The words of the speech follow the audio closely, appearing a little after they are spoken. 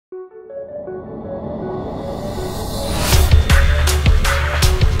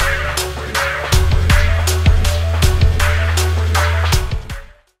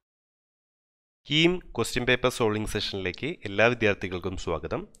KEAM question paper solving സെഷനിലേക്ക് എല്ലാ വിദ്യാർത്ഥികൾക്കും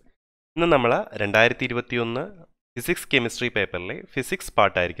സ്വാഗതം. ഇന്ന് നമ്മൾ 2021 ഫിസിക്സ് കെമിസ്ട്രി പേപ്പറിലെ ഫിസിക്സ്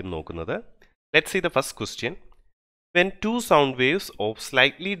പാർട്ടായിരിക്കും നോക്കുന്നത്. Let's see the first question. When two sound waves of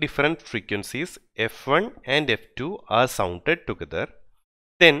slightly different frequencies f1 and f2 are sounded together,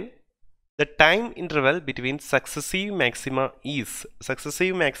 then the time interval between successive maxima is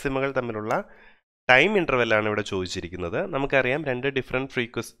successive maximകൾ തമ്മിലുള്ള time ഇൻ്റർവെല്ലാണ് ഇവിടെ ചോദിച്ചിരിക്കുന്നത്. നമുക്കറിയാം രണ്ട് different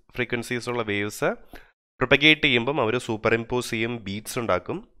frequencies ഉള്ള waves propagate ചെയ്യുമ്പം അവർ super impose ചെയ്യും, beats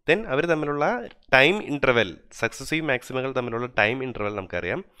ഉണ്ടാക്കും. Then അവർ തമ്മിലുള്ള ടൈം ഇൻ്റർവെൽ, സക്സസീവ് മാക്സിമകൾ തമ്മിലുള്ള ടൈം ഇൻ്റർവെൽ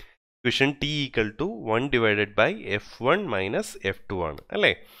നമുക്കറിയാം equation t = 1 divided by f1 minus f2 ആണ്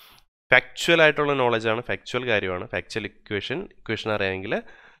അല്ലേ. ഫാക്ച്വൽ ആയിട്ടുള്ള നോളജാണ്, ഫാക്ച്വൽ കാര്യമാണ്. ഫാക്ച്വൽ ഇക്വേഷൻ അറിയാമെങ്കിൽ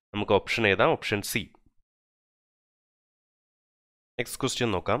നമുക്ക് ഓപ്ഷൻ ഏതാ? Option C. നെക്സ്റ്റ്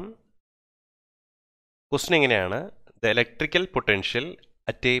ക്വസ്റ്റ്യൻ നോക്കാം. ക്വസ്റ്റ്യൻ എങ്ങനെയാണ്? The electrical potential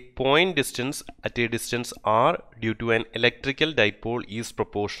at a distance r due to an electrical dipole is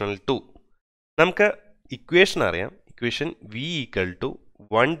proportional to. നമുക്ക് ഇക്വേഷൻ അറിയാം. Equation v =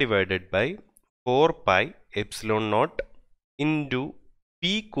 1 divided by 4 pi epsilon naught into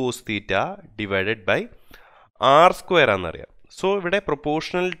p cos theta divided by r square ആണെന്നറിയാം. So ഇവിടെ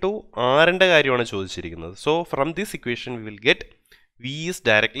proportional to ആറിൻ്റെ കാര്യമാണ് ചോദിച്ചിരിക്കുന്നത്. So from this equation we will get v is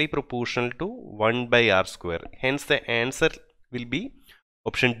directly proportional to 1 by r square. Hence the answer will be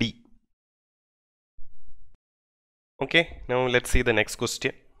option D. Okay, now let's see the next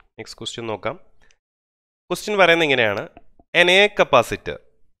question. Next question നോക്കാം. Question പറയുന്നത് ഇങ്ങനെയാണ്. An A capacitor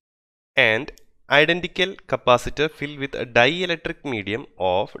and identical capacitor filled with a dielectric medium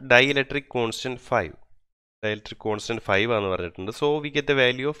of dielectric constant 5. Dielectric constant 5 ആണെന്ന് പറഞ്ഞിട്ടുണ്ട്. So we get the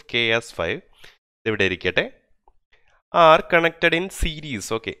value of K as 5. ഇവിടെ ഇരിക്കട്ടെ. are connected in series.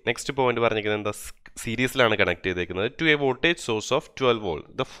 Okay, next point പറഞ്ഞിരിക്കുന്നത് എന്താ? സീരീസിലാണ് connect ചെയ്തേക്കുന്നത് to A voltage source of 12 volt.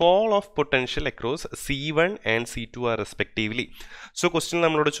 The fall of potential across C1 and C2 are respectively. So question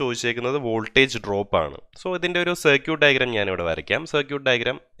നമ്മളോട് ചോദിച്ചേക്കുന്നത് voltage drop ആണ്. So ഇതിൻ്റെ ഒരു circuit diagram ഞാനിവിടെ വരയ്ക്കാം. Circuit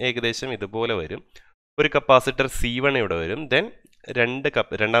diagram ഏകദേശം ഇതുപോലെ വരും. ഒരു കപ്പാസിറ്റർ C1 ഇവിടെ വരും, ദെൻ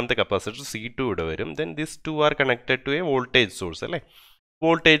രണ്ടാമത്തെ കപ്പാസിറ്റർ C2 ഇവിടെ വരും, then this to are connected to A voltage source അല്ലേ.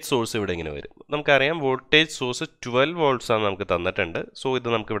 വോൾട്ടേജ് സോഴ്സ് ഇവിടെ ഇങ്ങനെ വരും. നമുക്കറിയാം വോൾട്ടേജ് സോഴ്സ് 12 volts ആണ് നമുക്ക് തന്നിട്ടുണ്ട്. സോ ഇത്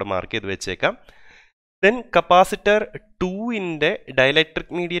നമുക്ക് ഇവിടെ മാർക്ക് ചെയ്ത് വെച്ചേക്കാം. Then capacitor 2ൻ്റെ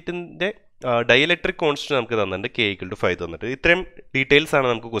dielectric മീഡിയറ്റിൻ്റെ dielectric constant നമുക്ക് തന്നിട്ടുണ്ട് K = 5 തന്നിട്ട്. ഇത്രയും ഡീറ്റെയിൽസ് ആണ്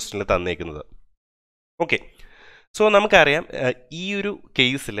നമുക്ക് ക്വസ്റ്റ്യനിൽ തന്നേക്കുന്നത്. ഓക്കെ, സോ നമുക്കറിയാം ഈ ഒരു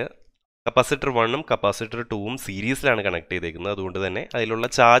കേസിൽ കപ്പാസിറ്റർ 1ഉം കപ്പാസിറ്റർ 2ഉം സീരീസിലാണ് കണക്ട് ചെയ്തേക്കുന്നത്. അതുകൊണ്ട് തന്നെ അതിലുള്ള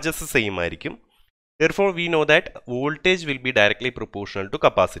ചാർജസ് സെയിം ആയിരിക്കും. Therefore, we know that voltage will be directly proportional to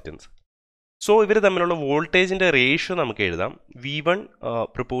capacitance. So, ഇവർ തമ്മിലുള്ള വോൾട്ടേജിൻ്റെ റേഷ്യോ നമുക്ക് എഴുതാം. V1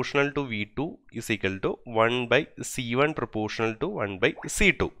 proportional to V2 is equal to 1 by C1 proportional to 1 by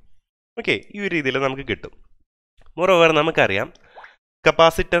C2. Okay, ഈ ഒരു രീതിയിൽ നമുക്ക് കിട്ടും. മോറോവർ നമുക്കറിയാം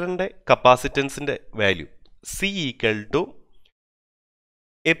കപ്പാസിറ്ററിൻ്റെ കപ്പാസിറ്റൻസിൻ്റെ value C =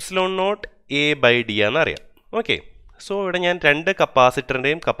 epsilon naught A by D ആണെന്നറിയാം. Okay, so ഇവിടെ ഞാൻ രണ്ട്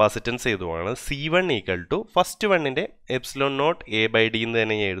കപ്പാസിറ്ററിൻ്റെയും കപ്പാസിറ്റൻസ് എഴുതുവാണ്. C1 = ഫസ്റ്റ് വണ്ണിൻ്റെ epsilon naught A by D എന്ന്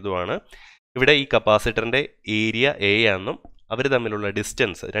തന്നെ ഞാൻ എഴുതുവാണ്. ഇവിടെ ഈ കപ്പാസിറ്ററിൻ്റെ ഏരിയ A ആണെന്നും അവർ തമ്മിലുള്ള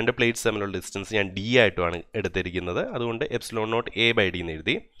ഡിസ്റ്റൻസ്, രണ്ട് പ്ലേറ്റ്സ് തമ്മിലുള്ള ഡിസ്റ്റൻസ് ഞാൻ D ആയിട്ടുമാണ് എടുത്തിരിക്കുന്നത്. അതുകൊണ്ട് epsilon naught A by D എന്ന്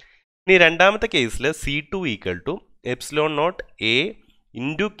എഴുതി. ഇനി രണ്ടാമത്തെ കേസിൽ C2 = epsilon naught A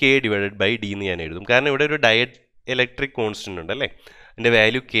into K divided by D എന്ന് ഞാൻ എഴുതും. കാരണം ഇവിടെ ഒരു ഡയലക്ട്രിക് കോൺസ്റ്റന്റ് ഉണ്ട് അല്ലേ, അതിൻ്റെ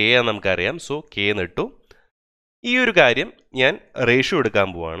വാല്യൂ K ആണെന്ന് നമുക്കറിയാം. സോ K എന്ന് ഇട്ടു. ഈ ഒരു കാര്യം ഞാൻ റേഷ്യോ എടുക്കാൻ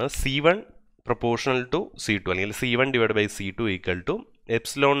പോവാണ്. C1 proportional to C2 അല്ലെങ്കിൽ C1 divided by C2 =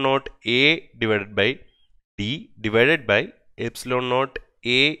 epsilon naught A divided by D divided by epsilon naught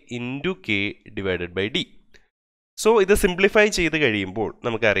A into K divided by D. So ഇത് സിംപ്ലിഫൈ ചെയ്ത് കഴിയുമ്പോൾ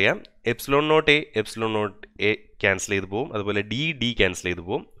നമുക്കറിയാം എപ്സിലോൺ നോട്ട് A ക്യാൻസൽ ചെയ്ത് പോകും, അതുപോലെ D ക്യാൻസൽ ചെയ്ത്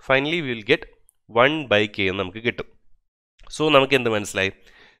പോകും. Finally we will get 1 by K എന്ന് നമുക്ക് കിട്ടും. സോ നമുക്ക് എന്ത് മനസ്സിലായി?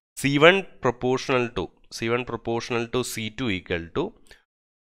 C1 proportional to C2 =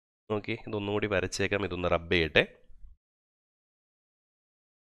 okay, ഇതൊന്നുകൂടി വരച്ചേക്കാം, ഇതൊന്ന് റബ്ബ് ചെയ്യട്ടെ.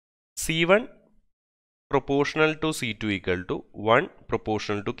 C1 proportional to C2 = 1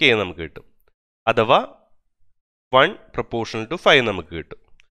 proportional to K നമുക്ക് കിട്ടും, അഥവാ 1 proportional to 5 നമുക്ക് കിട്ടും.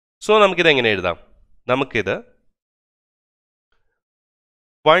 സോ നമുക്കിത് എങ്ങനെ എഴുതാം? നമുക്കിത്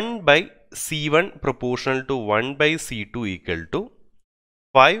 1 by C1 proportional to 1 by C2 =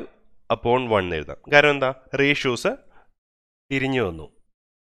 5/1 എഴുതാം. കാരണം എന്താ? റേഷ്യോസ് തിരിഞ്ഞു വന്നു.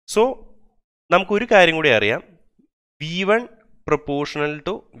 സോ നമുക്കൊരു കാര്യം കൂടി അറിയാം. V1 proportional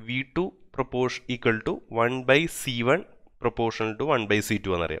to V2 = 1 by C1 proportional to 1 by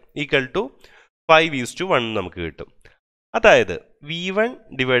C2 എന്നറിയാം. = 5:1 നമുക്ക് കിട്ടും. അതായത് V1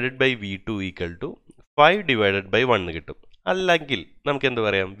 divided by V2 equal to 5 divided by 1 എന്ന് കിട്ടും. അല്ലെങ്കിൽ നമുക്ക് എന്ത്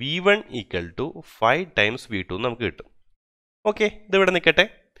പറയാം, V1 equal to 5 times V2 നമുക്ക് കിട്ടും. ഓക്കെ, ഇതിവിടെ നിൽക്കട്ടെ.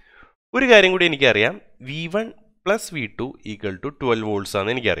 ഒരു കാര്യം കൂടി എനിക്കറിയാം, V1 plus V2 equal to 12 volts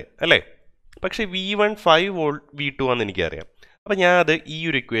ആണെന്ന് എനിക്കറിയാം അല്ലേ. പക്ഷേ V1 5 വോൾട്ട് V2 ആണെന്ന് എനിക്കറിയാം. അപ്പോൾ ഞാൻ അത് ഈ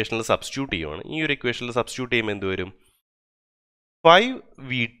ഒരു ഇക്വേഷനിൽ സബ്സ്റ്റിറ്റ്യൂട്ട് ചെയ്യുവാണ്. ഈ ഒരു ഇക്വേഷനിൽ സബ്സ്റ്റിറ്റ്യൂട്ട് ചെയ്യുമ്പോൾ എന്ത് വരും,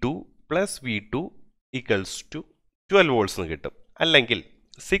 5V2 plus V2 equals to 12 volts എന്ന് കിട്ടും. അല്ലെങ്കിൽ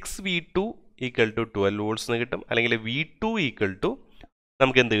 6V2 ഈക്വൽ ടു 12 വോൾട്ട്സ് എന്ന് കിട്ടും. അല്ലെങ്കിൽ V2 ഈക്വൽ ടു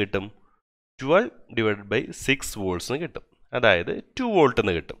നമുക്ക് എന്ത് കിട്ടും, 12 ഡിവൈഡ് ബൈ 6 വോൾട്ട്സ് എന്ന് കിട്ടും. അതായത് 2 വോൾട്ട്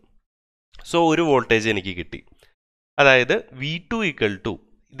എന്ന് കിട്ടും. സോ ഒരു വോൾട്ടേജ് എനിക്ക് കിട്ടി. അതായത് V2 ഈക്വൽ ടു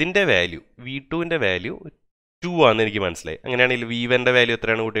ഇതിൻ്റെ വാല്യൂ, V2ൻ്റെ വാല്യൂ 2 ആണെന്ന് എനിക്ക് മനസ്സിലായി. അങ്ങനെയാണെങ്കിൽ V1ൻ്റെ വാല്യൂ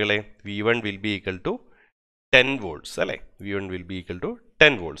എത്രയാണ് കുട്ടികളെ, V1 will be equal to 10 volts അല്ലേ. V1 will be equal to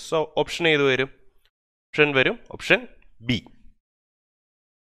 10 volts. So option ഏത് വരും, ഓപ്ഷൻ വരും option B.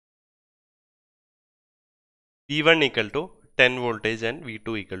 V1 equal to 10 voltage and V2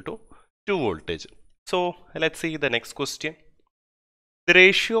 equal to 2 voltage. So let's see the next question. The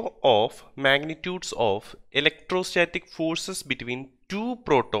ratio of magnitudes of electrostatic forces between two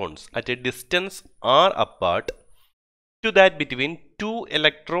protons at a distance r apart to that between two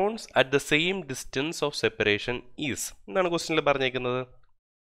electrons at the same distance of separation is. എന്താണ് ക്വസ്റ്റ്യനിൽ പറഞ്ഞേക്കുന്നത്,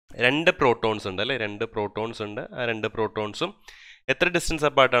 രണ്ട് protons ഉണ്ട് അല്ലേ, രണ്ട് protons ഉണ്ട്. ആ രണ്ട് പ്രോട്ടോൺസും എത്ര ഡിസ്റ്റൻസ്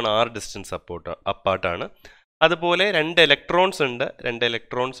അപ്പാർട്ടാണ്, 6 ഡിസ്റ്റൻസ് അപ്പാർട്ടാണ്. അതുപോലെ രണ്ട് ഇലക്ട്രോൺസ്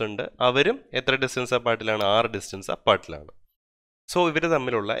ഉണ്ട്, അവരും എത്ര ഡിസ്റ്റൻസ് അപ്പാർട്ടിലാണ്, 6 ഡിസ്റ്റൻസ് അപ്പാർട്ടിലാണ്. സോ ഇവർ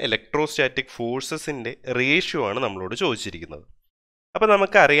തമ്മിലുള്ള ഇലക്ട്രോസ്റ്റാറ്റിക് ഫോഴ്സസിൻ്റെ റേഷ്യോ ആണ് നമ്മളോട് ചോദിച്ചിരിക്കുന്നത്. അപ്പോൾ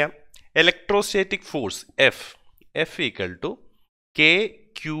നമുക്കറിയാം electrostatic force F equal to K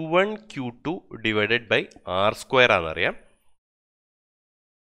Q1 Q2 divided by R square ആണെന്നറിയാം.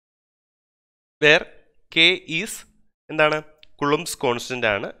 Where K is എന്താണ്, കുളംബ്സ് കോൺസ്റ്റന്റ്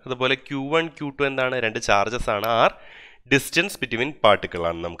ആണ്. അതുപോലെ Q1 Q2 എന്താണ്, രണ്ട് ചാർജസ് ആണ്. ആർ ഡിസ്റ്റൻസ് ബിറ്റ്വീൻ പാർട്ടിക്കിൾ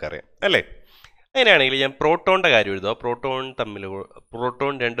ആണെന്ന് നമുക്കറിയാം അല്ലേ. അങ്ങനെയാണെങ്കിൽ ഞാൻ പ്രോട്ടോണിൻ്റെ കാര്യം എഴുതുക.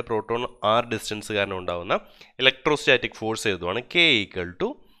 രണ്ട് പ്രോട്ടോൺ ആർ ഡിസ്റ്റൻസ് കാരണം ഉണ്ടാകുന്ന electrostatic force എഴുതുവാണ്. K equal to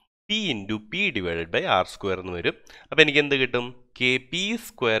P into P divided by R square എന്ന് വരും. അപ്പോൾ എനിക്ക് എന്ത് കിട്ടും, K P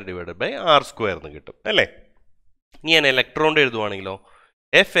square divided by R square എന്ന് കിട്ടും അല്ലേ. ഇനി ഞാൻ ഇലക്ട്രോണിൻ്റെ എഴുതുവാണെങ്കിലോ,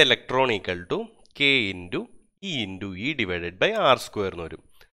 F electron equal to K into E divided by R square എന്ന് വരും.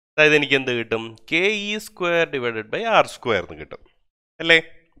 അതായത് എനിക്ക് എന്ത് കിട്ടും, K E square divided by R square എന്ന് കിട്ടും അല്ലേ.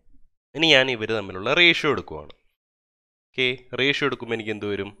 ഇനി ഞാൻ ഇവർ തമ്മിലുള്ള റേഷ്യോ എടുക്കുവാണ്. റേഷ്യോ എടുക്കുമ്പോൾ എനിക്ക് എന്ത്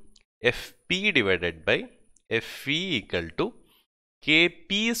വരും, F P divided by F E equal to K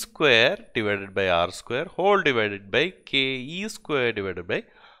P square divided by R square whole divided by K E square divided by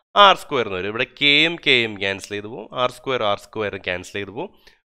R square എന്ന് വരും. ഇവിടെ കെയും ക്യാൻസൽ ചെയ്ത് പോകും, ആർ സ്ക്വയർ ക്യാൻസൽ ചെയ്ത് പോകും.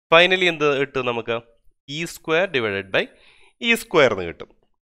 ഫൈനലി എന്ത് കിട്ടും നമുക്ക്, E square divided by E square എന്ന് കിട്ടും.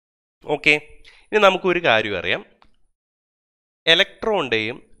 ഓക്കെ, ഇനി നമുക്കൊരു കാര്യം അറിയാം,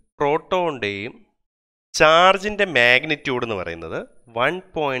 ഇലക്ട്രോണിൻ്റെയും പ്രോട്ടോണിൻ്റെയും ചാർജിൻ്റെ മാഗ്നിറ്റ്യൂഡ് എന്ന് പറയുന്നത്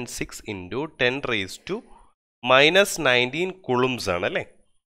 1.6 ഇൻറ്റു 10⁻⁻⁹ കുളുംസ് ആണ് അല്ലേ.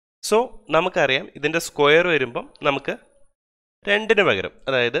 സോ നമുക്കറിയാം ഇതിൻ്റെ സ്ക്വയർ വരുമ്പം നമുക്ക് രണ്ടിന് പകരം,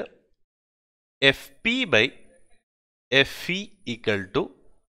 അതായത് F P by F E equal to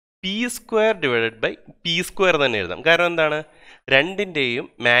P square divided by P square തന്നെ എഴുതാം. കാരണം എന്താണ്, രണ്ടിൻ്റെയും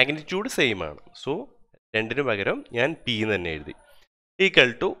മാഗ്നിറ്റ്യൂഡ് സെയിം ആണ്. സോ രണ്ടിന് പകരം ഞാൻ പി തന്നെ എഴുതി.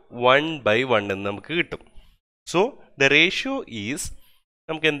 ഈക്വൽ ടു 1/1 എന്ന് നമുക്ക് കിട്ടും. സോ ദ റേഷ്യോ ഈസ്,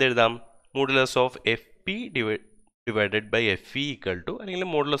 നമുക്ക് എന്തെഴുതാം, modulus of F P divided by F E equal to, അല്ലെങ്കിൽ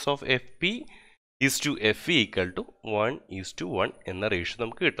modulus of F P is to F E equal to 1:1 എന്ന റേഷ്യോ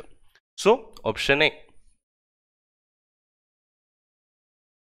നമുക്ക് കിട്ടും. So option A.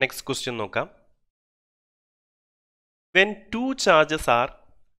 Next question നോക്കാം. When to charges are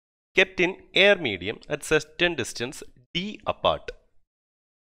kept in air medium at certain distance d apart,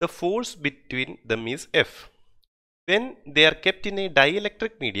 the force between them is F. When they are kept in a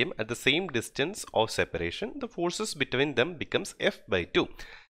dielectric medium at the same distance of separation, the forces between them becomes F/2.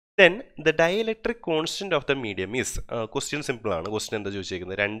 Then the dielectric constant of the medium is, question simple ആണ്. Question എന്താ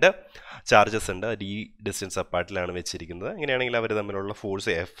ചോദിച്ചിരിക്കുന്നത്, രണ്ട് charges ഉണ്ട്, D distance അപ്പാർട്ടിലാണ് വെച്ചിരിക്കുന്നത്. അങ്ങനെയാണെങ്കിൽ അവർ തമ്മിലുള്ള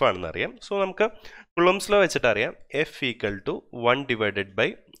force F ആണെന്ന് അറിയാം. സോ നമുക്ക് കുളംബ്സ് ലോ വെച്ചിട്ട് അറിയാം, F equal to 1 divided by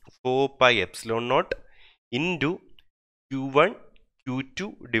 4πε0 into Q1 Q2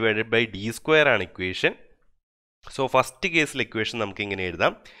 divided by D square ആണ് ഇക്വേഷൻ. സോ ഫസ്റ്റ് കേസിൽ ഇക്വേഷൻ നമുക്ക് ഇങ്ങനെ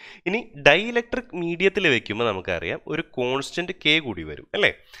എഴുതാം. ഇനി ഡൈഇലക്ട്രിക് മീഡിയത്തിൽ വെക്കുമ്പോൾ നമുക്കറിയാം ഒരു കോൺസ്റ്റന്റ് കെ കൂടി വരും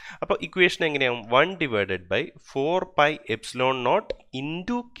അല്ലേ. അപ്പോൾ equation എങ്ങനെയാവും, 1 divided by 4πε0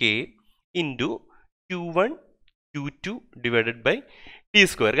 into K into Q1 Q2 divided by T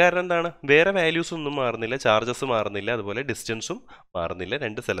square. കാരണം എന്താണ്, വേറെ വാല്യൂസ് ഒന്നും മാറുന്നില്ല, ചാർജസ് മാറുന്നില്ല, അതുപോലെ ഡിസ്റ്റൻസും മാറുന്നില്ല,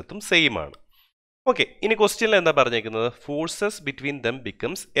 രണ്ട് സ്ഥലത്തും സെയിം ആണ്. ഓക്കെ, ഇനി ക്വസ്റ്റ്യനിൽ എന്താ പറഞ്ഞിരിക്കുന്നത്, forces between them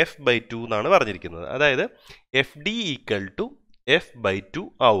becomes F/2 എന്നാണ് പറഞ്ഞിരിക്കുന്നത്. അതായത് FD ഈക്വൽ ടു F/2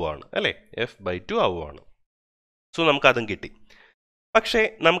 ആവുകയാണ് അല്ലേ, F/2 ആവുകയാണ്. സോ നമുക്ക് അതും കിട്ടി. പക്ഷേ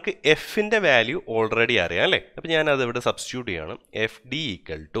നമുക്ക് എഫിൻ്റെ വാല്യൂ ഓൾറെഡി അറിയാം അല്ലേ. അപ്പം ഞാൻ അത് ഇവിടെ സബ്സ്റ്റിറ്റ്യൂട്ട് ചെയ്യണം. FD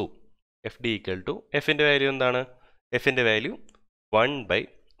ഈക്വൽ ടു എഫിൻ്റെ വാല്യൂ എന്താണ്, എഫിൻ്റെ value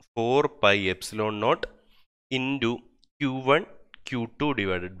 1/4πε0 into Q1 Q2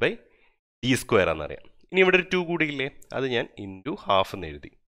 divided by D square എന്നറിയാം. ഇനി ഇവിടെ ഒരു 2 കൂടിയില്ലേ, അത് ഞാൻ ഇൻറ്റു ഹാഫ് എന്ന്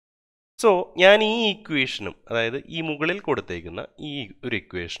എഴുതി. സോ ഞാൻ ഈ ഇക്വേഷനും, അതായത് ഈ മുകളിൽ കൊടുത്തേക്കുന്ന ഈ ഒരു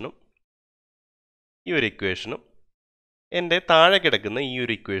ഇക്വേഷനും എൻ്റെ താഴെ കിടക്കുന്ന ഈ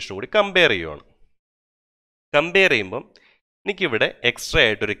ഒരു ഇക്വേഷനും കൂടി കമ്പയർ ചെയ്യുവാണ്. കമ്പയർ ചെയ്യുമ്പം എനിക്കിവിടെ എക്സ്ട്രാ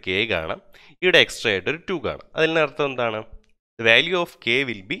ആയിട്ടൊരു K കാണാം, ഇവിടെ എക്സ്ട്രാ ആയിട്ടൊരു 2 കാണാം. അതിനർത്ഥം എന്താണ്, the value of K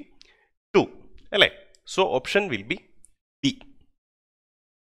will be 2 അല്ലേ. So option will be B.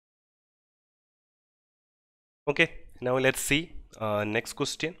 Okay, now let's see next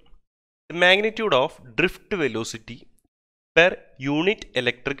question. The magnitude of drift velocity per unit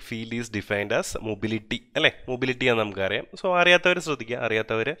electric field is defined as mobility അല്ലേ. Mobility ആണ് നമുക്കറിയാം. So അറിയാത്തവർ ശ്രദ്ധിക്കുക,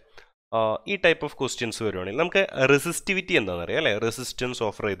 അറിയാത്തവർ ഈ type of questions വരുവാണെങ്കിൽ നമുക്ക് റെസിസ്റ്റിവിറ്റി എന്താണെന്ന് അറിയാം അല്ലേ. Resistance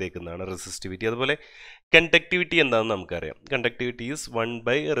offer ചെയ്തേക്കുന്നതാണ് resistivity. അതുപോലെ കണ്ടക്ടിവിറ്റി എന്താണെന്ന് നമുക്കറിയാം. കണ്ടക്ടിവിറ്റി ഈസ്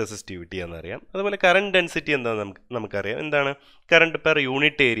 1/റെസിസ്റ്റിവിറ്റി എന്നറിയാം. അതുപോലെ കറണ്ട് ഡെൻസിറ്റി എന്താണെന്ന് നമുക്കറിയാം. എന്താണ്, കറണ്ട് പെർ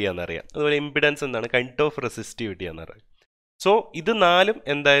യൂണിറ്റ് ഏരിയ എന്നറിയാം. അതുപോലെ ഇമ്പിഡൻസ് എന്താണ്, കൈൻഡ് ഓഫ് റെസിസ്റ്റിവിറ്റി എന്നറിയാം. സോ ഇത് നാലും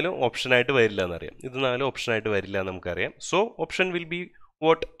എന്തായാലും ഓപ്ഷനായിട്ട് വരില്ല എന്നറിയാം. ഇത് നാലും ഓപ്ഷനായിട്ട് വരില്ല എന്ന് നമുക്കറിയാം. So option will be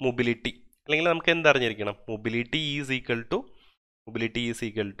what, mobility. അല്ലെങ്കിൽ നമുക്ക് എന്തറിഞ്ഞിരിക്കണം, mobility is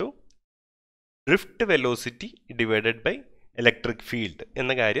equal to drift velocity divided by electric field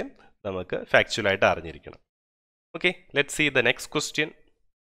എന്ന കാര്യം നമുക്ക് ഫാക്ച്വലായിട്ട് അറിഞ്ഞിരിക്കണം. Okay, let's see the next question.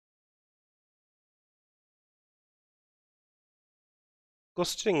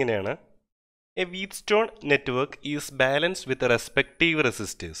 Question ഇങ്ങനെയാണ്. A Wheatstone network is balanced with respective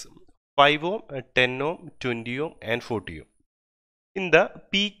resistors 5 ohm, 10 ohm, 20 ohm and 40 ohm in the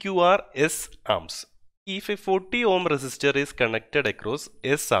PQRS arms. If a 40 ohm resistor is connected across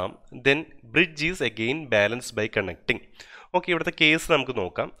S arm, then bridge is again balanced by connecting. Okay, ഇവിടുത്തെ case നമുക്ക്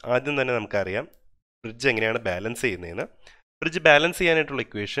നോക്കാം. ആദ്യം തന്നെ നമുക്കറിയാം bridge എങ്ങനെയാണ് balance ചെയ്യുന്നതെന്ന്. Bridge balance ചെയ്യാനായിട്ടുള്ള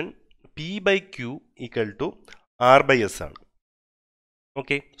equation P/Q equal to R/S ആണ്.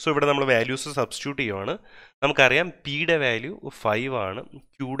 ഓക്കെ, സോ ഇവിടെ നമ്മൾ വാല്യൂസ് സബ്സ്റ്റിറ്റ്യൂട്ട് ചെയ്യുവാണ്. നമുക്കറിയാം പിയുടെ വാല്യൂ 5 ആണ്,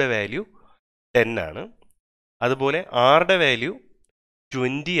 ക്യൂയുടെ വാല്യൂ 10 ആണ്, അതുപോലെ ആറുടെ വാല്യൂ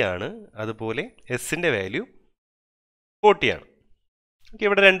 20 ആണ്, അതുപോലെ എസിൻ്റെ വാല്യൂ 40 ആണ്. ഓക്കെ,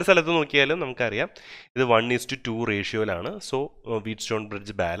 ഇവിടെ രണ്ട് സ്ഥലത്ത് നോക്കിയാലും നമുക്കറിയാം ഇത് 1:2 റേഷ്യോയിലാണ്. സോ വീറ്റ്സ്റ്റോൺ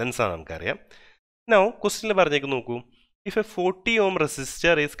ബ്രിഡ്ജ് ബാലൻസ് ആണ് നമുക്കറിയാം. നൗ ക്വസ്റ്റ്യനിൽ പറഞ്ഞേക്ക് നോക്കൂ. If A 40 ohm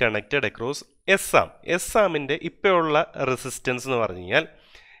resistor is connected across as ആമിൻ്റെ ഇപ്പോഴുള്ള റെസിസ്റ്റൻസ് എന്ന് പറഞ്ഞു കഴിഞ്ഞാൽ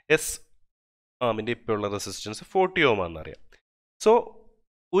എസ് ആമിൻ്റെ ഇപ്പോഴുള്ള റെസിസ്റ്റൻസ് 40 ohm ആണെന്നറിയാം. സോ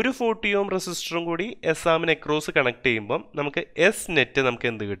ഒരു 40 ohm റെസിസ്റ്ററും കൂടി എസ് ആമിന് അക്രോസ് കണക്ട് ചെയ്യുമ്പം നമുക്ക് എസ് നെറ്റ് നമുക്ക്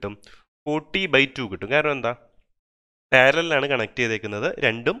എന്ത് കിട്ടും, 40/2 കിട്ടും. കാരണം എന്താ, പാരലാണ് കണക്ട് ചെയ്തേക്കുന്നത്,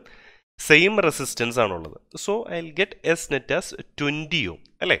 രണ്ടും സെയിം റെസിസ്റ്റൻസ് ആണുള്ളത്. So I will get S net as 20 ohm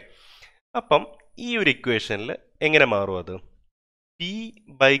അല്ലേ. അപ്പം ഈ ഒരു ഇക്വേഷനിൽ എങ്ങനെ മാറും അത്,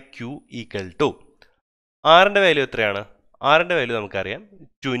 P/Q ഈക്വൽ ടു ആറിൻ്റെ വാല്യൂ എത്രയാണ്, ആറിൻ്റെ വാല്യൂ നമുക്കറിയാം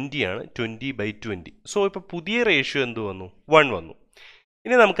 20 ആണ്, 20/20. സോ ഇപ്പോൾ പുതിയ റേഷ്യോ എന്ത് വന്നു, 1 വന്നു.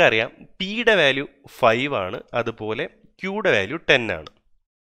 ഇനി നമുക്കറിയാം പിയുടെ വാല്യൂ 5 ആണ്, അതുപോലെ ക്യൂയുടെ വാല്യൂ 10 ആണ്.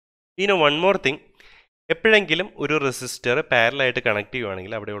 ഇനി വൺ മോർ തിങ്, എപ്പോഴെങ്കിലും ഒരു റെസിസ്റ്റർ പാരലായിട്ട് കണക്ട്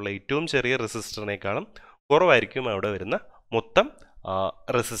ചെയ്യുവാണെങ്കിൽ അവിടെയുള്ള ഏറ്റവും ചെറിയ റെസിസ്റ്ററിനേക്കാളും കുറവായിരിക്കും അവിടെ വരുന്ന മൊത്തം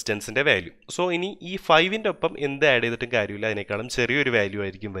റെസിസ്റ്റൻസിൻ്റെ വാല്യൂ. സോ ഇനി ഈ 5ൻ്റെ ഒപ്പം എന്ത് ആഡ് ചെയ്തിട്ടും കാര്യമില്ല, അതിനേക്കാളും ചെറിയൊരു വാല്യൂ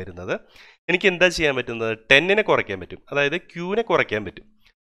ആയിരിക്കും വരുന്നത്. എനിക്ക് എന്താ ചെയ്യാൻ പറ്റുന്നത്, 10നെ കുറയ്ക്കാൻ പറ്റും, അതായത് ക്യൂവിനെ കുറയ്ക്കാൻ പറ്റും.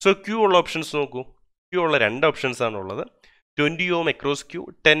 സോ ക്യൂ ഉള്ള ഓപ്ഷൻസ് നോക്കൂ. ക്യൂ ഉള്ള രണ്ട് ഓപ്ഷൻസ് ആണുള്ളത്, 20 ohm across Q,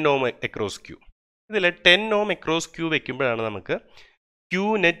 10 ohm across Q. ഇതിൽ 10 ohm അക്രോസ് ക്യൂ വെക്കുമ്പോഴാണ് നമുക്ക് Q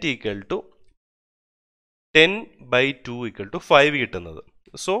net equal to 10/2 equal to 5 കിട്ടുന്നത്.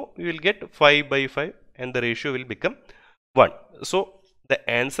 So you will get 5/5 and the ratio will become 1. So the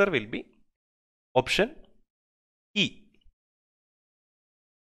answer will be option E.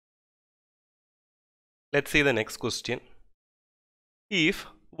 Let's see the next question. If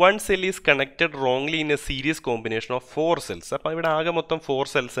one cell is connected wrongly in a series combination of 4 cells, അപ്പോൾ ഇവിടെ ആകെ മൊത്തം 4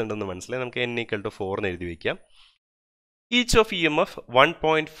 cells ഉണ്ടെന്ന് മനസ്സിലായി. നമുക്ക് n equal to 4 എന്ന് എഴുതി വയ്ക്കാം. Each of EMF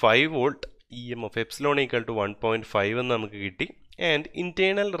 1.5 volt, EMF epsilon equal to 1.5 എന്ന് നമുക്ക് കിട്ടി. And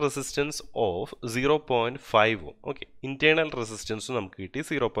internal resistance of 0.5 ohm. Okay, internal resistance നമുക്ക് കിട്ടി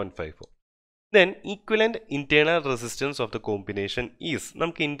 0.5 ohm. Then equivalent internal resistance of the combination is,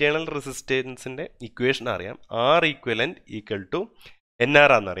 നമുക്ക് ഇൻറ്റേർണൽ റെസിസ്റ്റൻസിൻ്റെ ഇക്വേഷൻ അറിയാം, R equivalent equal to N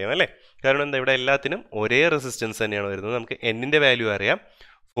R ആണെന്നറിയാം അല്ലേ. കാരണം എന്താ, ഇവിടെ എല്ലാത്തിനും ഒരേ റെസിസ്റ്റൻസ് തന്നെയാണ് വരുന്നത്. നമുക്ക് എന്നിൻ്റെ വാല്യൂ അറിയാം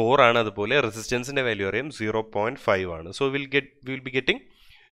 4 ആണ്, അതുപോലെ റെസിസ്റ്റൻസിൻ്റെ വാല്യൂ അറിയാം 0.5 ആണ്. So will be getting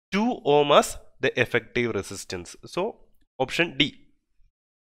 2 ohm as the effective resistance. So option D.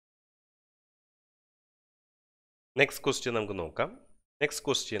 Next question നമുക്ക് നോക്കാം. നെക്സ്റ്റ്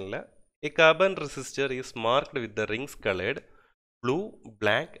ക്വസ്റ്റ്യനിൽ A carbon resistor is marked with the rings coloured blue,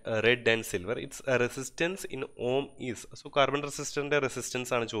 black, red and silver. It's resistance in Om is. So carbon റെസിസ്റ്ററിൻ്റെ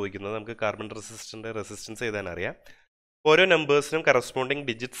resistance ആണ് ചോദിക്കുന്നത്. നമുക്ക് carbon റെസിസ്റ്ററിൻ്റെ resistance എഴുതാൻ അറിയാം. ഓരോ നമ്പേഴ്സിനും corresponding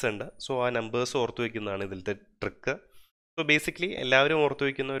digits ഉണ്ട്. സോ ആ നമ്പേഴ്സ് ഓർത്ത് വയ്ക്കുന്നതാണ് ഇതിലത്തെ ട്രിക്ക്. സോ ബേസിക്കലി എല്ലാവരും ഓർത്ത്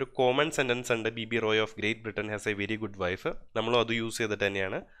വയ്ക്കുന്ന ഒരു കോമൺ സെൻറ്റൻസ് ഉണ്ട്, B Roy of great Britain has A very good wife. നമ്മളും അത് യൂസ് ചെയ്തിട്ട്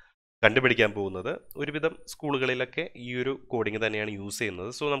തന്നെയാണ് കണ്ടുപിടിക്കാൻ പോകുന്നത്. ഒരുവിധം സ്കൂളുകളിലൊക്കെ ഈ ഒരു കോഡിങ് തന്നെയാണ് യൂസ് ചെയ്യുന്നത്.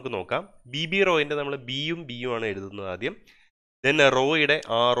 സോ നമുക്ക് നോക്കാം. ബി റോയിൻ്റെ നമ്മൾ ബിയും ആണ് എഴുതുന്നത് ആദ്യം. ദെൻ റോയുടെ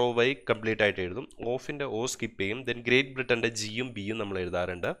ROY കംപ്ലീറ്റ് ആയിട്ട് എഴുതും. ഓഫിൻ്റെ O സ്കിപ്പ് ചെയ്യും. ദെൻ ഗ്രേറ്റ് ബ്രിട്ടൻ്റെ ജിയും ബിയും നമ്മൾ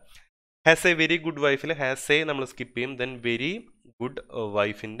എഴുതാറുണ്ട്. Has A very good വൈഫിൽ has A നമ്മൾ സ്കിപ്പ് ചെയ്യും. ദെൻ വെരി ഗുഡ്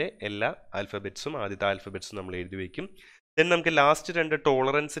വൈഫിൻ്റെ എല്ലാ ആൽഫബറ്റ്സും ആദ്യത്തെ ആൽഫബറ്റ്സും നമ്മൾ എഴുതി വയ്ക്കും. ദെൻ നമുക്ക് ലാസ്റ്റ് രണ്ട്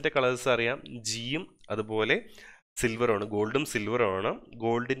ടോളറൻസിൻ്റെ കളേഴ്സ് അറിയാം, ജിയും അതുപോലെ സിൽവറുമാണ്, ഗോൾഡും സിൽവറുമാണ്.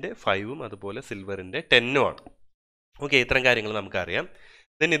 ഗോൾഡിൻ്റെ 5ഉം അതുപോലെ സിൽവറിൻ്റെ 10ഉം ആണ്. ഓക്കെ, ഇത്തരം കാര്യങ്ങൾ നമുക്കറിയാം.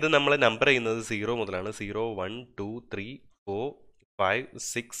 ദെൻ ഇത് നമ്മൾ നമ്പർ ചെയ്യുന്നത് 0 മുതലാണ്. 0, 1, 2, 3, 4, 5,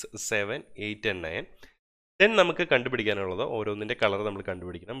 6, 7, 8 and 9. ദെൻ നമുക്ക് കണ്ടുപിടിക്കാനുള്ളത് ഓരോന്നിൻ്റെ കളർ നമ്മൾ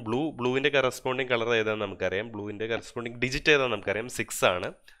കണ്ടുപിടിക്കണം. ബ്ലൂവിൻ്റെ കറസ്പോണ്ടിങ് കളർ ഏതാണെന്ന് നമുക്കറിയാം. ബ്ലൂവിൻ്റെ കറസ്പോണ്ടിങ് ഡിജിറ്റ് ഏതാണെന്ന് നമുക്കറിയാം, 6 ആണ്.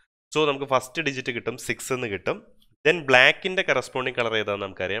 സോ നമുക്ക് ഫസ്റ്റ് ഡിജിറ്റ് കിട്ടും, 6 എന്ന് കിട്ടും. ദെൻ ബ്ലാക്കിൻ്റെ കറസ്പോണ്ടിങ് കളർ ഏതാണെന്ന്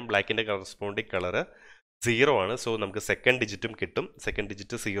നമുക്കറിയാം. ബ്ലാക്കിൻ്റെ കറസ്പോണ്ടിങ് കളർ 0 ആണ്. സോ നമുക്ക് സെക്കൻഡ് ഡിജിറ്റും കിട്ടും, സെക്കൻഡ്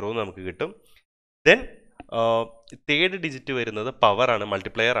ഡിജിറ്റ് 0 എന്ന് നമുക്ക് കിട്ടും. ദെൻ തേർഡ് ഡിജിറ്റ് വരുന്നത് പവറാണ്,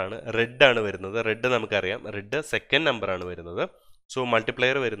 മൾട്ടിപ്ലെയർ ആണ്, റെഡ് ആണ് വരുന്നത്. റെഡ് നമുക്കറിയാം, റെഡ് സെക്കൻഡ് നമ്പറാണ് വരുന്നത്. സോ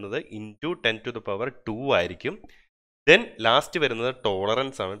മൾട്ടിപ്ലെയർ വരുന്നത് ഇൻറ്റു 10 to the power 2 ആയിരിക്കും. ദെൻ ലാസ്റ്റ് വരുന്നത്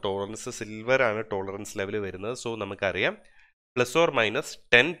ടോളറൻസ് ആണ്. ടോളറൻസ് സിൽവർ ആണ് ടോളറൻസ് ലെവൽ വരുന്നത്. സോ നമുക്കറിയാം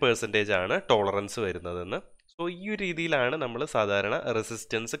 ±10% ആണ് ടോളറൻസ് വരുന്നതെന്ന്. സോ ഈ ഒരു രീതിയിലാണ് നമ്മൾ സാധാരണ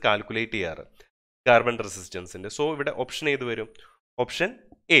റെസിസ്റ്റൻസ് കാൽക്കുലേറ്റ് ചെയ്യാറ്, കാർബൺ റെസിസ്റ്റൻസിൻ്റെ. സോ ഇവിടെ ഓപ്ഷൻ ഏത് വരും? Option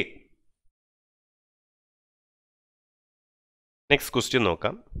A. നെക്സ്റ്റ് ക്വസ്റ്റ്യൻ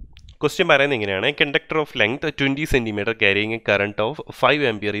നോക്കാം. ക്വസ്റ്റ്യൻ പറയുന്നത് ഇങ്ങനെയാണ്: conductor of length 20 cm carrying a current of 5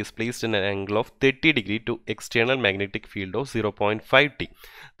 ampere is placed in an angle of 30 degree to external magnetic field of 0.5 t.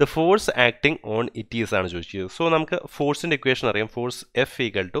 The force acting on it is ആണ് ചോദിച്ചത്. So നമുക്ക് ഫോഴ്സിൻ്റെ equation അറിയാം. Force F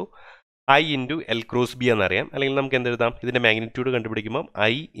 = I × L × B എന്നറിയാം. അല്ലെങ്കിൽ നമുക്ക് എന്തെഴുതാം, ഇതിൻ്റെ magnitude കണ്ടുപിടിക്കുമ്പോൾ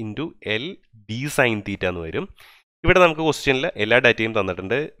I × L B sin θ എന്ന് വരും. ഇവിടെ നമുക്ക് ക്വസ്റ്റ്യനിൽ എല്ലാ ഡാറ്റയും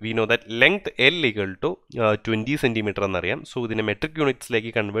തന്നിട്ടുണ്ട്. We know that length L = 20 cm എന്നറിയാം. സോ ഇതിനെ മെട്രിക്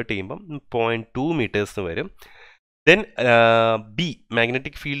യൂണിറ്റ്സിലേക്ക് കൺവേർട്ട് ചെയ്യുമ്പം 0.2 meters എന്ന് വരും. Then B,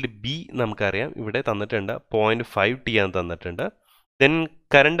 magnetic field B നമുക്കറിയാം, ഇവിടെ തന്നിട്ടുണ്ട് 0.5 t ആണ് തന്നിട്ടുണ്ട്. ദെൻ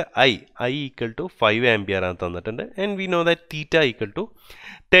കറണ്ട് I = 5 ampere ആണ് തന്നിട്ടുണ്ട്. And we know that θ =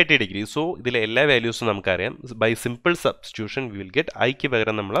 30 degree. So ഇതിലെ എല്ലാ വാല്യൂസും നമുക്കറിയാം. By simple substitution we will get ഐക്ക്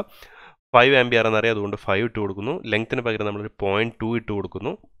പകരം നമ്മൾ 5 ampere എന്നറിയാം, അതുകൊണ്ട് 5 ഇട്ട് കൊടുക്കുന്നു. ലെങ്ത്തിന് പകരം നമ്മളൊരു 0.2 ഇട്ട്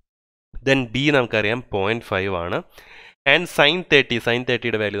കൊടുക്കുന്നു. ദെൻ B നമുക്കറിയാം 0.5 ആണ്. ആൻഡ് sin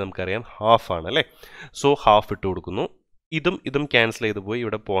 30യുടെ വാല്യൂ നമുക്കറിയാം ഹാഫ് ആണ് അല്ലേ. സോ ഹാഫ് ഇട്ട് കൊടുക്കുന്നു. ഇതും ക്യാൻസൽ ചെയ്ത് പോയി,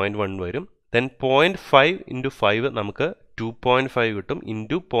 ഇവിടെ 0.1 വരും. ദെൻ 0.5 × 5 നമുക്ക് 2.5 കിട്ടും.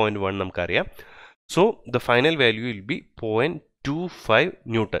 ഇൻറ്റു 0.1 നമുക്കറിയാം. So the final value will be 0.25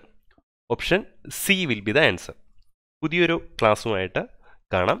 Newton. Option C will be the answer. പുതിയൊരു ക്ലാസ്സുമായിട്ട്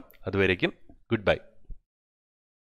കാണാം. അതുവരേക്കും ഗുഡ് ബൈ.